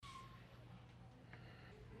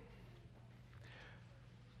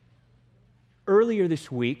Earlier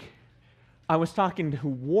this week, I was talking to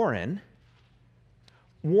Warren.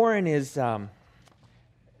 Warren is a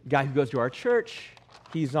guy who goes to our church.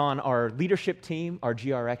 He's on our leadership team, our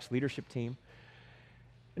GRX leadership team.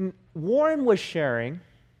 And Warren was sharing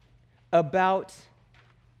about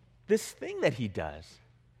this thing that he does.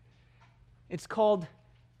 It's called,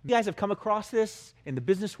 you guys have come across this in the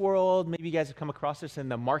business world, maybe you guys have come across this in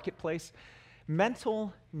the marketplace,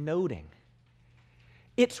 mental noting.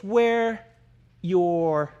 It's where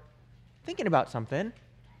you're thinking about something,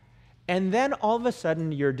 and then all of a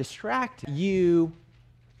sudden you're distracted. You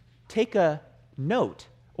take a note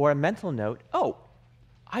or a mental note, oh,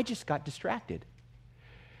 I just got distracted.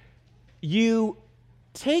 You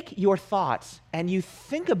take your thoughts and you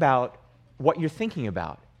think about what you're thinking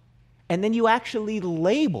about, and then you actually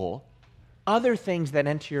label other things that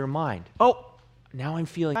enter your mind. Oh, now I'm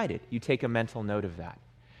feeling excited. You take a mental note of that.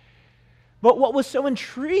 But what was so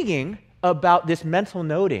intriguing about this mental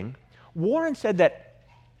noting, Warren said that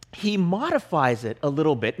he modifies it a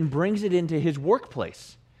little bit and brings it into his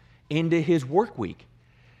workplace, into his work week.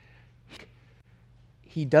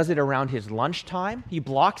 He does it around his lunchtime. He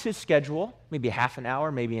blocks his schedule, maybe half an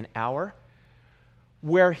hour, maybe an hour,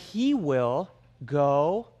 where he will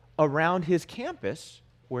go around his campus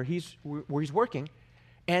where he's working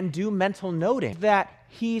and do mental noting that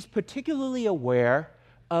he's particularly aware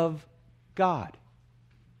of God.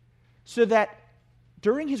 So that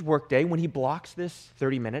during his workday, when he blocks this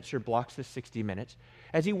 30 minutes or blocks this 60 minutes,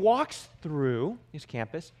 as he walks through his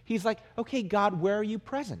campus, he's like, okay, God, where are you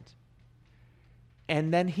present?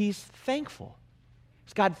 And then he's thankful.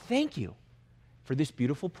 God, thank you for this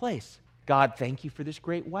beautiful place. God, thank you for this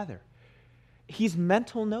great weather. He's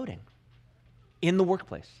mental noting in the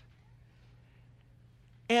workplace.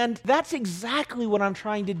 And that's exactly what I'm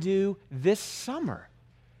trying to do this summer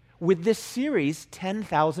with this series,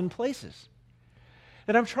 10,000 Places.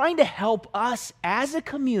 That I'm trying to help us as a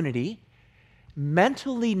community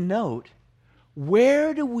mentally note,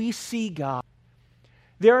 where do we see God?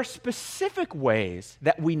 There are specific ways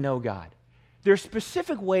that we know God. There are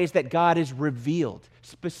specific ways that God is revealed,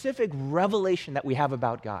 specific revelation that we have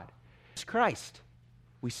about God. Jesus Christ.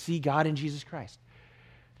 We see God in Jesus Christ.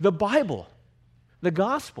 The Bible, the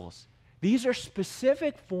Gospels, these are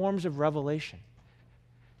specific forms of revelation.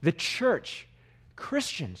 The church,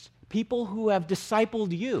 Christians, people who have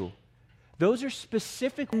discipled you, those are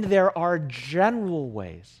specific. There are general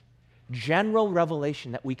ways, general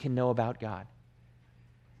revelation that we can know about God.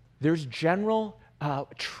 There's general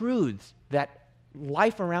truths that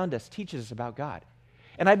life around us teaches us about God.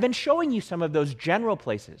 And I've been showing you some of those general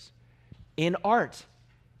places in art,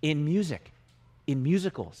 in music, in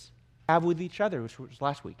musicals, have with each other, which was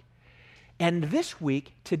last week. And this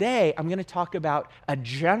week, today, I'm going to talk about a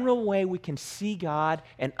general way we can see God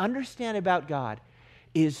and understand about God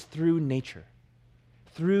is through nature,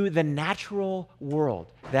 through the natural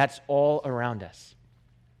world that's all around us.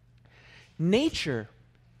 Nature,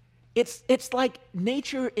 it's like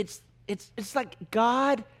nature, it's like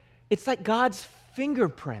God, it's like God's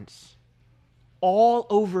fingerprints all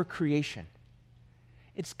over creation.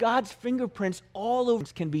 It's God's fingerprints all over.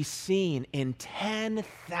 Can be seen in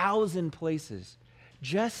 10,000 places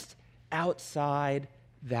just outside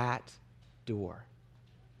that door.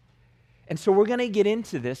 And so we're going to get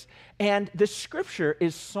into this. And the scripture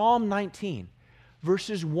is Psalm 19,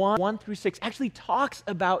 verses 1 through 6. Actually talks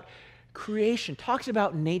about creation, talks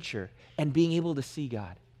about nature and being able to see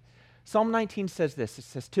God. Psalm 19 says this. It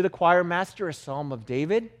says, to the choir master, a psalm of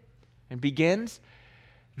David, and begins,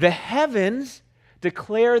 the heavens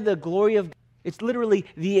declare the glory of God. It's literally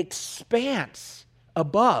the expanse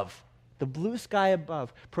above, the blue sky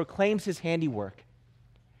above, proclaims his handiwork.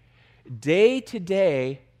 Day to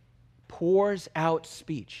day pours out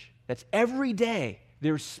speech. That's every day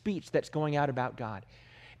there's speech that's going out about God.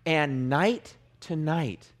 And night to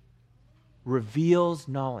night reveals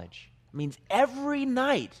knowledge. It means every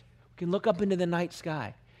night we can look up into the night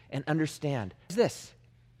sky and understand. This,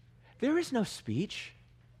 there is no speech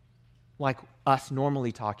like us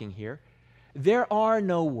normally talking here. There are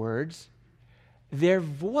no words. Their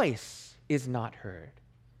voice is not heard.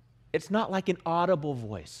 It's not like an audible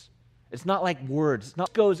voice. It's not like words.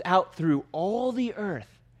 It goes out through all the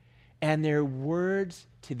earth, and they're words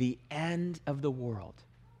to the end of the world.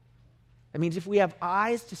 That means if we have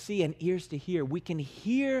eyes to see and ears to hear, we can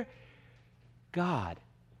hear God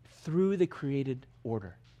through the created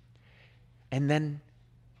order. And then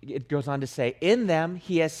it goes on to say, in them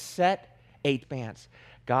he has set a expanse.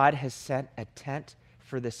 God has set a tent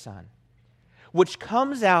for the sun, which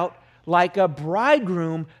comes out like a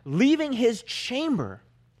bridegroom leaving his chamber,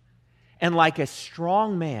 and like a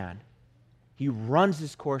strong man, He runs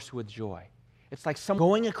his course with joy. It's like someone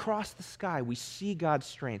going across the sky. We see God's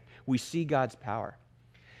strength. We see God's power.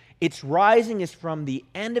 Its rising is from the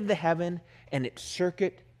end of the heaven and its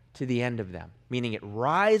circuit to the end of them, meaning it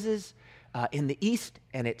rises in the east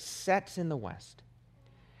and it sets in the west.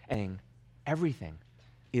 And everything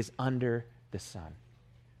is under the sun.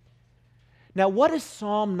 Now, what is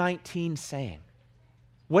Psalm 19 saying?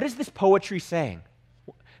 What is this poetry saying?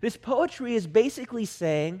 This poetry is basically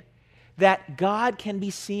saying that God can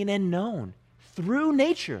be seen and known through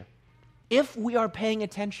nature if we are paying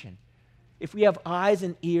attention, if we have eyes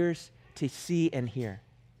and ears to see and hear.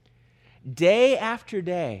 Day after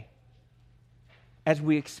day, as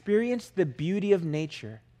we experience the beauty of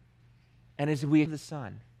nature and as we the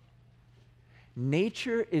sun,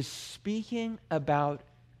 nature is speaking about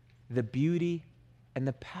the beauty and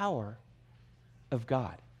the power of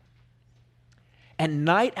God. And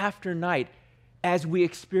night after night, as we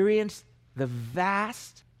experience the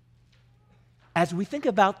vast, as we think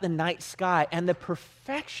about the night sky and the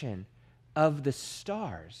perfection of the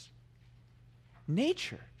stars,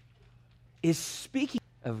 nature is speaking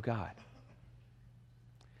of God.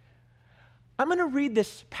 I'm going to read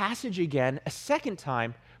this passage again a second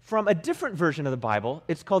time from a different version of the Bible.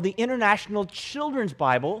 It's called the International Children's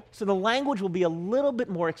Bible, so the language will be a little bit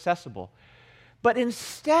more accessible. But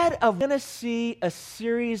instead of going to see a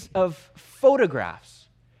series of photographs,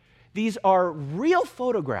 these are real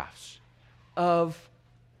photographs of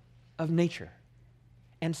nature.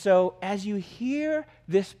 And so as you hear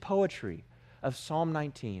this poetry of Psalm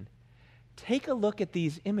 19, take a look at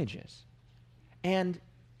these images and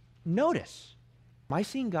notice, am I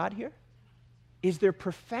seeing God here? Is there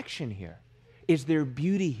perfection here? Is there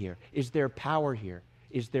beauty here? Is there power here?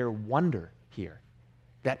 Is there wonder here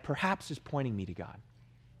that perhaps is pointing me to God?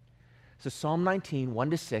 So Psalm 19,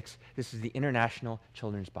 1-6, this is the International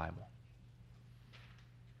Children's Bible.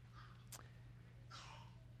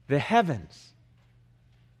 The heavens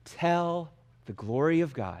tell the glory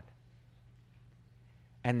of God,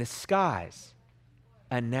 and the skies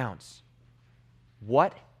announce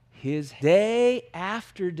what his day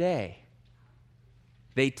after day.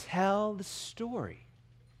 They tell the story.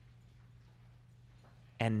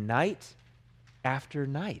 And night after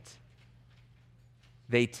night,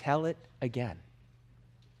 they tell it again.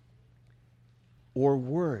 Or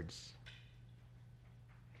words.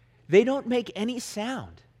 They don't make any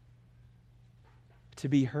sound to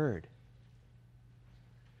be heard.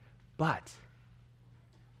 But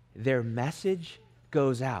their message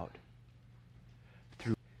goes out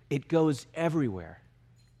through, it goes everywhere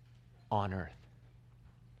on earth.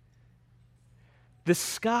 The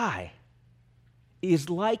sky is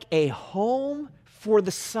like a home for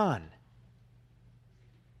the sun.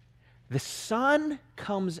 The sun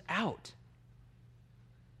comes out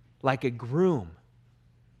like a groom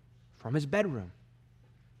from his bedroom.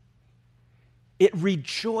 It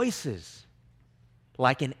rejoices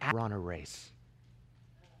like an owl on a race.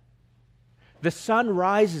 The sun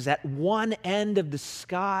rises at one end of the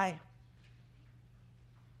sky,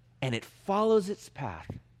 and it follows its path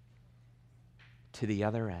to the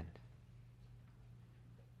other end.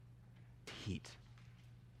 Heat.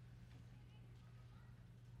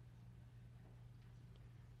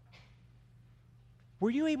 Were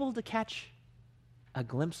you able to catch a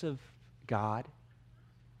glimpse of God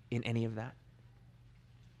in any of that?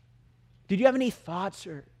 Did you have any thoughts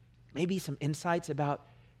or maybe some insights about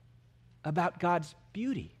God's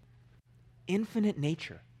beauty, infinite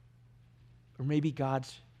nature, or maybe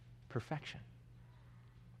God's perfection?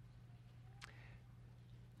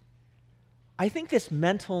 I think this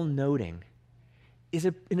mental noting is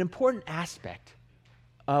an important aspect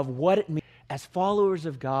of what it means as followers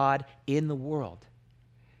of God in the world.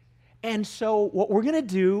 And so what we're going to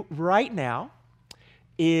do right now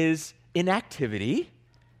is an activity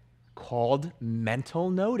called mental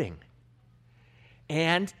noting.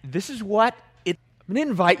 And this is what I'm going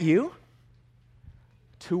to invite you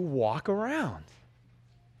to walk around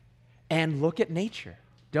and look at nature.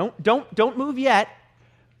 Don't move yet.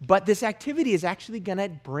 But this activity is actually going to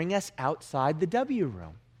bring us outside the W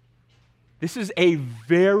room. This is a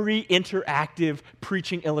very interactive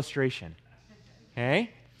preaching illustration, okay?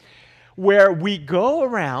 Where we go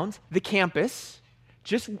around the campus,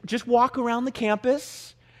 just walk around the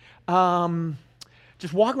campus,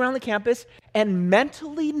 just walk around the campus and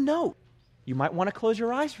mentally note. You might want to close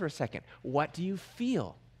your eyes for a second. What do you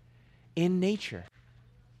feel in nature?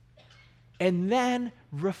 And then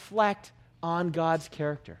reflect on God's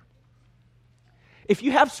character. If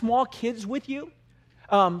you have small kids with you,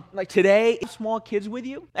 like today, small kids with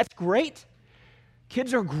you, that's great.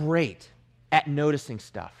 Kids are great at noticing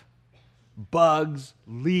stuff. bugs,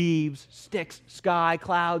 leaves, sticks, sky,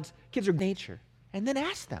 clouds. Kids are nature. And then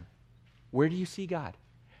ask them, where do you see God?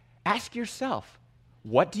 Ask yourself,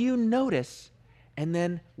 what do you notice? And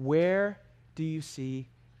then where do you see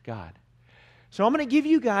God? So I'm going to give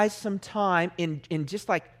you guys some time in just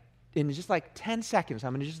like 10 seconds.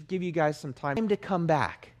 I'm going to just give you guys some time to come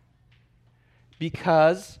back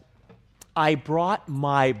because I brought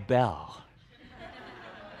my bell.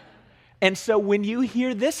 And so when you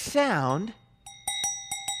hear this sound,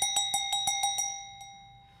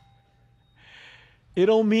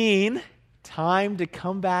 it'll mean time to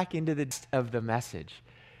come back into the message.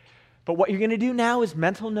 But what you're going to do now is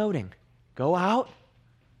mental noting. Go out,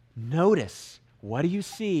 notice, what do you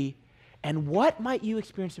see, and what might you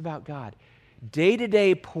experience about God? Day to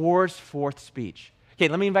day pours forth speech. Okay,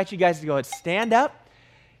 let me invite you guys to go ahead, stand up,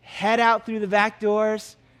 head out through the back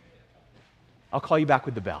doors. I'll call you back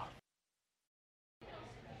with the bell.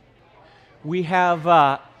 We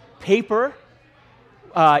have paper,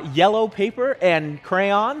 yellow paper and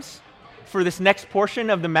crayons for this next portion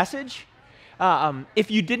of the message. If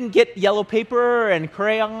you didn't get yellow paper and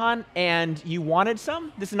crayon and you wanted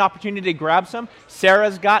some, this is an opportunity to grab some.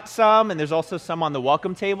 Sarah's got some, and there's also some on the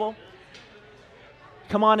welcome table.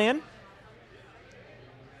 Come on in.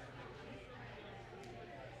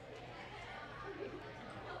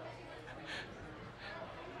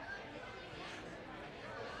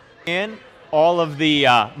 In all of the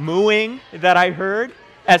mooing that I heard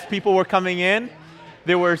as people were coming in.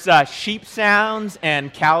 There was sheep sounds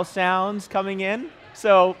and cow sounds coming in.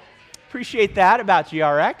 So appreciate that about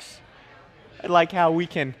GRX. I like how we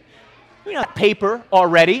can, paper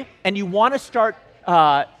already, and you want to start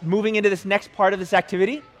moving into this next part of this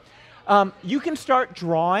activity. You can start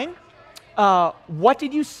drawing. What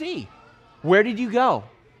did you see? Where did you go?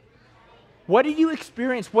 What did you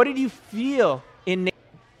experience? What did you feel in nature?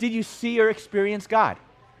 Did you see or experience God?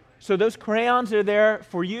 So those crayons are there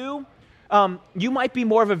for you. You might be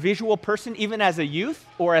more of a visual person even as a youth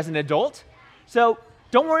or as an adult. So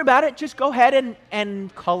don't worry about it. Just go ahead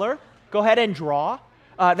and color. Go ahead and draw.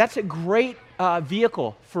 That's a great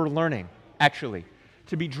vehicle for learning, actually,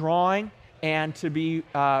 to be drawing and to be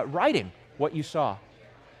writing what you saw.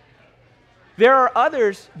 There are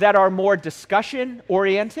others that are more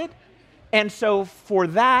discussion-oriented. And so for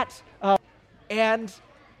that, and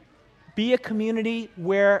be a community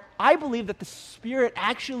where I believe that the Spirit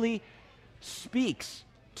actually speaks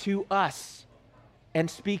to us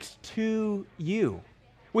and speaks to you,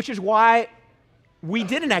 which is why we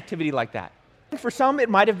did an activity like that. For some, it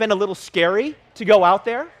might have been a little scary to go out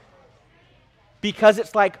there because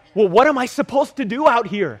it's like, well, what am I supposed to do out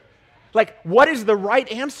here? Like, what is the right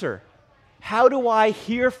answer? How do I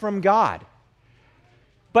hear from God?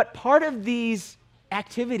 But part of these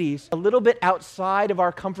activities a little bit outside of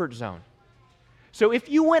our comfort zone. So if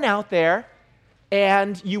you went out there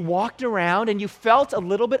and you walked around and you felt a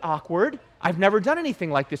little bit awkward, I've never done anything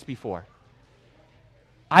like this before.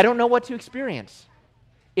 I don't know what to experience.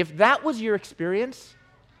 If that was your experience,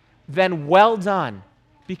 then well done,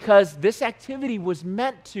 because this activity was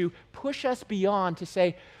meant to push us beyond to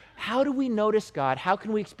say, how do we notice God? How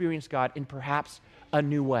can we experience God in perhaps a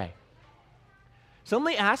new way? So let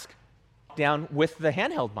me ask down with the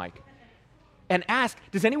handheld mic and ask,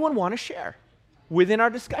 does anyone want to share within our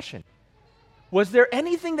discussion? Was there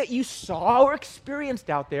anything that you saw or experienced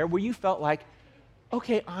out there where you felt like,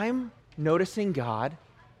 okay, I'm noticing God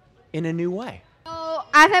in a new way? So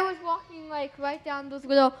as I was walking right down those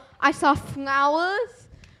I saw flowers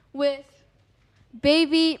with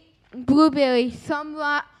baby blueberries, some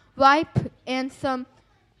ripe and some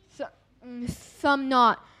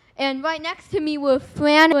not. And right next to me were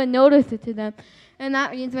flannel and noticed it to them. And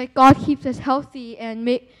that means God keeps us healthy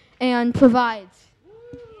and provides.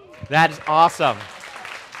 That is awesome.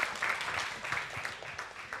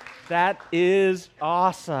 That is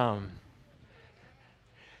awesome.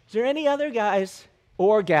 Is there any other guys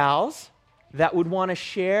or gals that would want to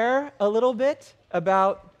share a little bit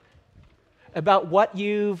about what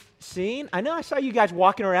you've seen? I know I saw you guys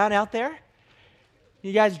walking around out there.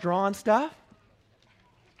 You guys drawing stuff?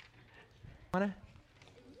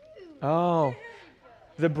 Oh,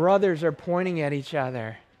 the brothers are pointing at each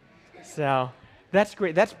other. So that's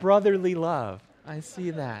great. That's brotherly love. I see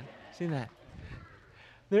that.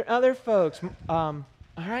 There are other folks. All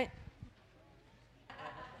right.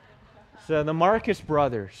 So the Marcus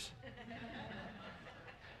brothers.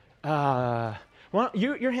 Well,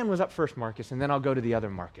 your hand was up first, Marcus, and then I'll go to the other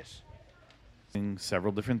Marcus.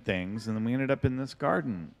 Several different things, and then we ended up in this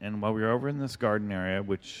garden. And while we were over in this garden area,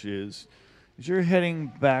 which is, as you're heading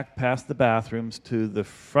back past the bathrooms to the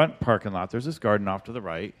front parking lot, there's this garden off to the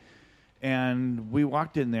right. And we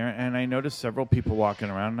walked in there, and I noticed several people walking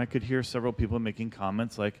around, and I could hear several people making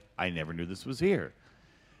comments like, I never knew this was here.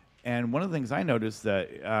 And one of the things I noticed that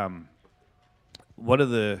one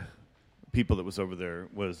of the people that was over there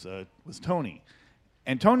was Tony.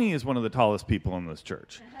 And Tony is one of the tallest people in this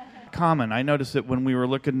church. Common, I noticed that when we were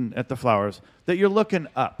looking at the flowers, that you're looking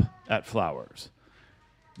up at flowers.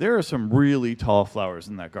 There are some really tall flowers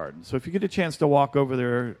in that garden. So if you get a chance to walk over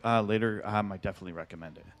there later, I definitely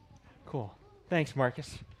recommend it. Cool. Thanks,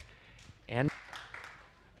 Marcus. And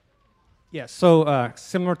Yeah, so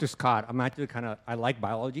similar to Scott, I'm actually I like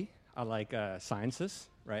biology. I like sciences,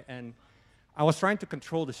 right? And I was trying to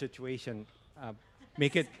control the situation,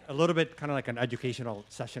 make it a little bit kind of like an educational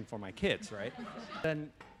session for my kids, right? Then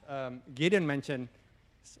Gideon mentioned,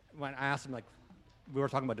 when I asked him, like, we were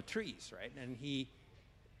talking about the trees, right? And he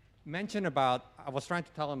mentioned about, I was trying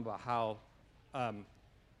to tell him about how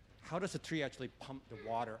does a tree actually pump the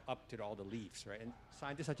water up to all the leaves, right? And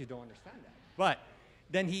scientists actually don't understand that. But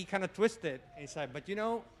then he kind of twisted and he said, but they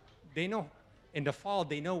know in the fall,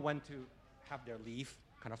 they know when to have their leaf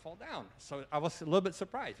kind of fall down. So I was a little bit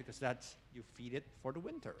surprised because you feed it for the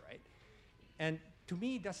winter, right? And to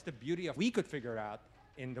me, that's the beauty of, we could figure it out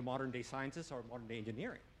in the modern day sciences or modern day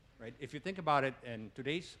engineering, right? If you think about it in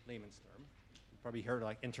today's layman's term, you probably heard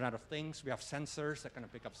like Internet of Things, we have sensors that kind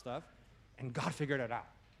of pick up stuff, and God figured it out.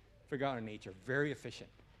 Figure out in nature, very efficient,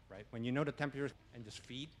 right? When you know the temperatures and just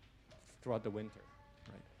feed throughout the winter,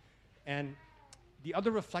 right? And the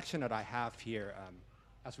other reflection that I have here,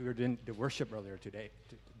 as we were doing the worship earlier today,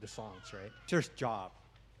 the songs, right? Church's job,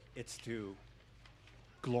 it's to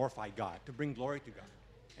glorify God, to bring glory to God.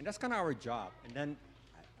 And that's kind of our job. And then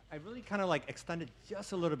I really kind of like extended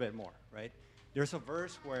just a little bit more, right? There's a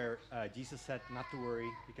verse where Jesus said not to worry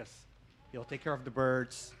because he'll take care of the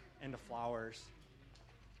birds and the flowers.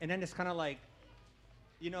 And then it's kind of like,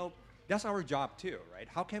 that's our job too, right?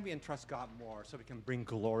 How can we entrust God more so we can bring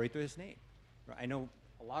glory to his name? Right? I know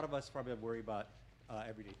a lot of us probably worry about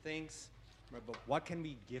everyday things, right? But what can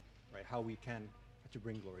we give, right? How we can to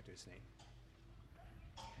bring glory to his name.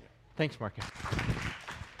 Yeah. thanks, Marcus.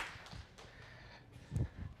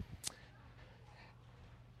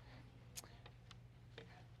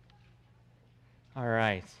 All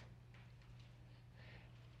right.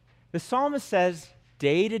 The psalmist says,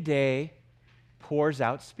 day to day pours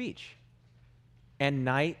out speech, and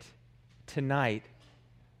night to night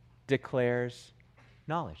declares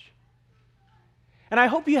knowledge. And I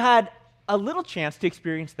hope you had a little chance to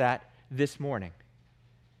experience that this morning.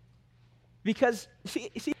 Because, see,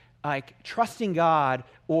 like trusting God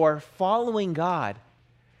or following God,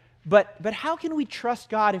 but how can we trust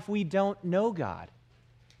God if we don't know God?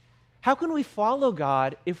 How can we follow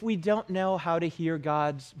God if we don't know how to hear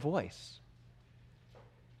God's voice?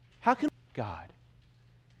 How can we know God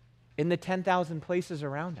in the 10,000 places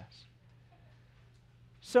around us?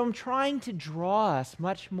 So I'm trying to draw us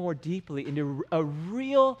much more deeply into a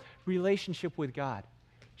real relationship with God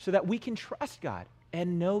so that we can trust God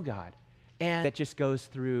and know God, and that just goes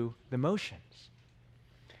through the motions.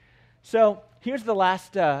 So here's the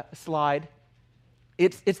last slide.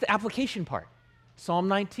 It's the application part, Psalm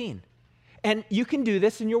 19. And you can do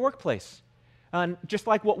this in your workplace. Just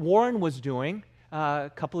like what Warren was doing a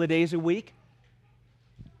couple of days a week,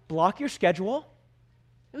 block your schedule,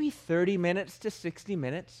 maybe 30 minutes to 60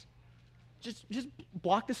 minutes. Just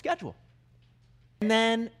block the schedule. And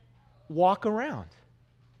then walk around.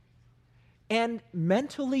 And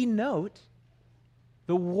mentally note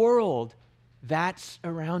the world that's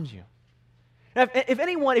around you. Now,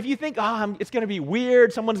 if you think, it's going to be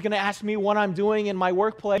weird, someone's going to ask me what I'm doing in my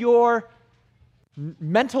workplace, you're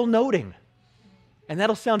mental noting. And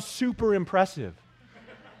that'll sound super impressive.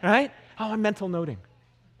 Right? I'm mental noting.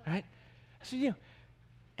 Right? So you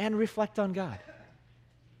and reflect on God.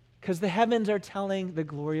 Because the heavens are telling the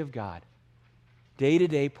glory of God. Day to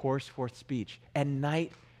day pours forth speech, and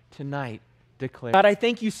night to night declares. God, I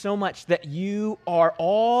thank you so much that you are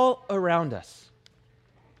all around us.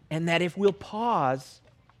 And that if we'll pause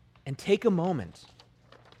and take a moment,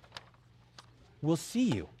 we'll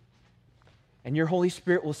see you. And your Holy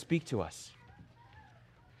Spirit will speak to us.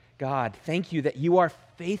 God, thank you that you are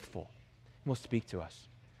faithful and will speak to us.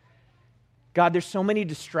 God, there's so many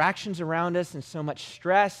distractions around us and so much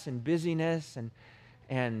stress and busyness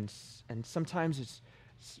and sometimes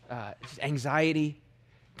it's anxiety.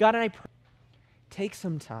 God, and I pray, take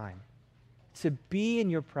some time to be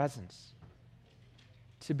in your presence,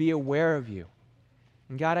 to be aware of you.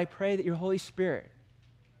 And God, I pray that your Holy Spirit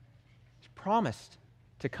has promised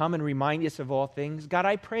to come and remind us of all things. God,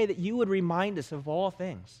 I pray that you would remind us of all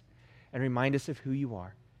things and remind us of who you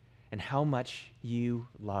are. and how much you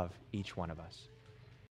love each one of us.